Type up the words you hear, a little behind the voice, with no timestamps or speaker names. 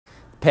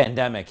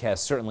Pandemic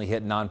has certainly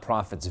hit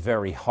nonprofits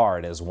very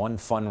hard as one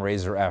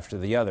fundraiser after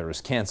the other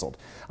is canceled.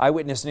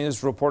 Eyewitness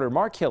News reporter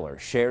Mark Hiller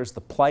shares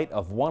the plight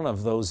of one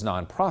of those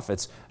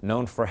nonprofits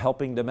known for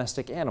helping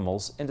domestic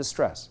animals in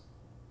distress.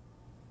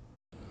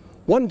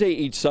 One day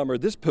each summer,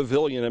 this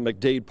pavilion at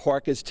McDade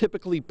Park is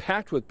typically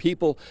packed with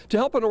people to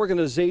help an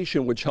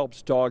organization which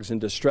helps dogs in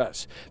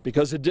distress.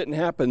 Because it didn't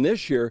happen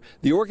this year,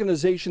 the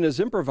organization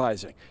is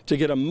improvising to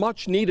get a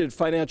much-needed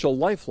financial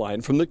lifeline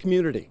from the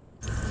community.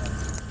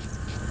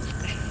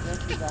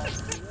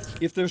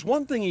 If there's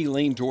one thing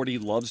Elaine Doherty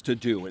loves to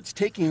do, it's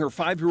taking her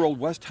 5-year-old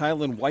West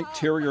Highland White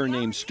Terrier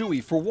named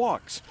Stewie for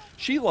walks.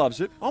 She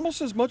loves it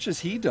almost as much as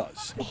he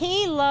does.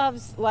 He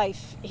loves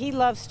life. He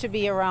loves to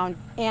be around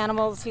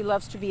animals. He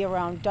loves to be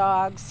around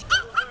dogs.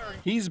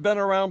 He's been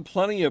around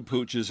plenty of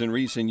pooches in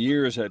recent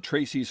years at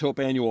Tracey's Hope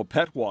Annual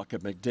Pet Walk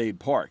at McDade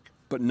Park,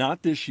 but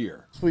not this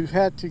year. We've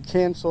had to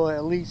cancel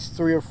at least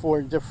 3 or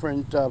 4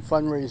 different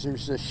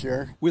fundraisers this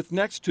year. With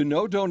next to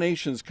no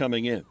donations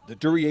coming in, the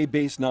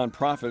Duryea-based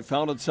nonprofit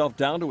found itself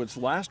down to its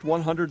last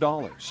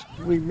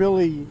 $100. We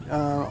really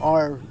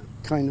are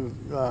kind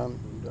of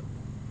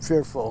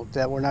fearful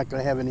that we're not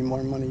going to have any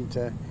more money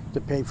to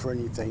pay for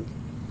anything.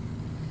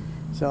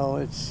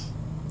 So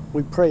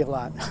we pray a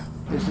lot.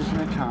 This is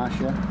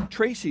Natasha.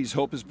 Tracey's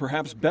Hope is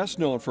perhaps best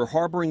known for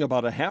harboring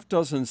about a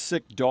half-dozen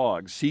sick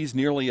dogs seized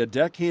nearly a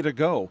decade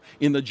ago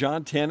in the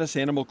John Tanis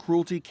animal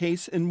cruelty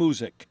case in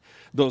Moosic.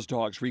 Those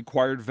dogs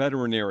required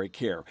veterinary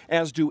care,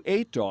 as do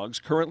 8 dogs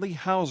currently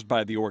housed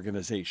by the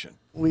organization.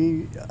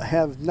 We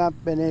have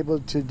not been able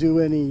to do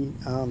any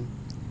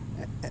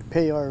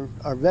pay our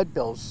vet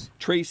bills.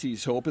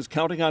 Tracey's Hope is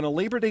counting on a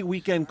Labor Day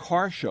weekend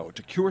car show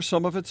to cure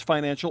some of its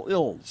financial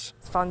ills.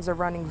 Funds are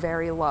running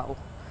very low,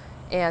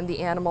 and the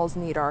animals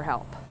need our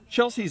help.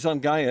 Chelsea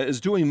Zangaya is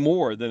doing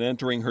more than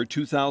entering her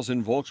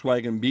 2000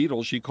 Volkswagen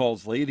Beetle she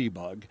calls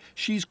Ladybug.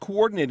 She's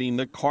coordinating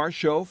the car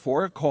show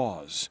for a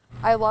cause.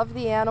 I love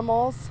the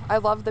animals, I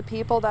love the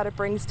people that it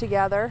brings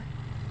together,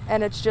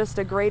 and it's just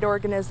a great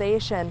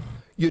organization.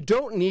 You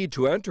don't need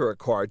to enter a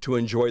car to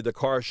enjoy the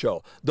car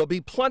show. There'll be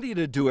plenty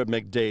to do at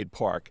McDade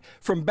Park,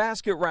 from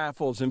basket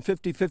raffles and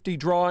 50-50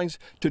 drawings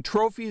to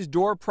trophies,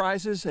 door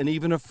prizes, and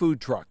even a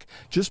food truck.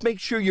 Just make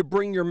sure you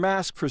bring your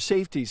mask for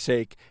safety's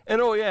sake. And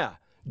oh yeah,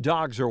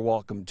 dogs are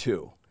welcome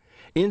too.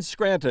 In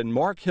Scranton,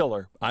 Mark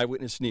Hiller,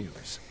 Eyewitness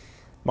News.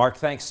 Mark,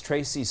 thanks.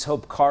 Tracey's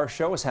Hope Car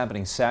Show is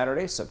happening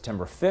Saturday,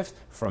 September 5th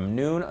from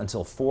noon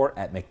until 4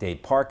 at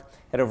McDade Park.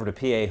 Head over to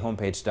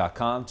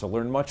PAHomepage.com to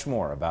learn much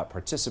more about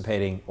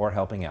participating or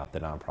helping out the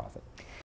nonprofit.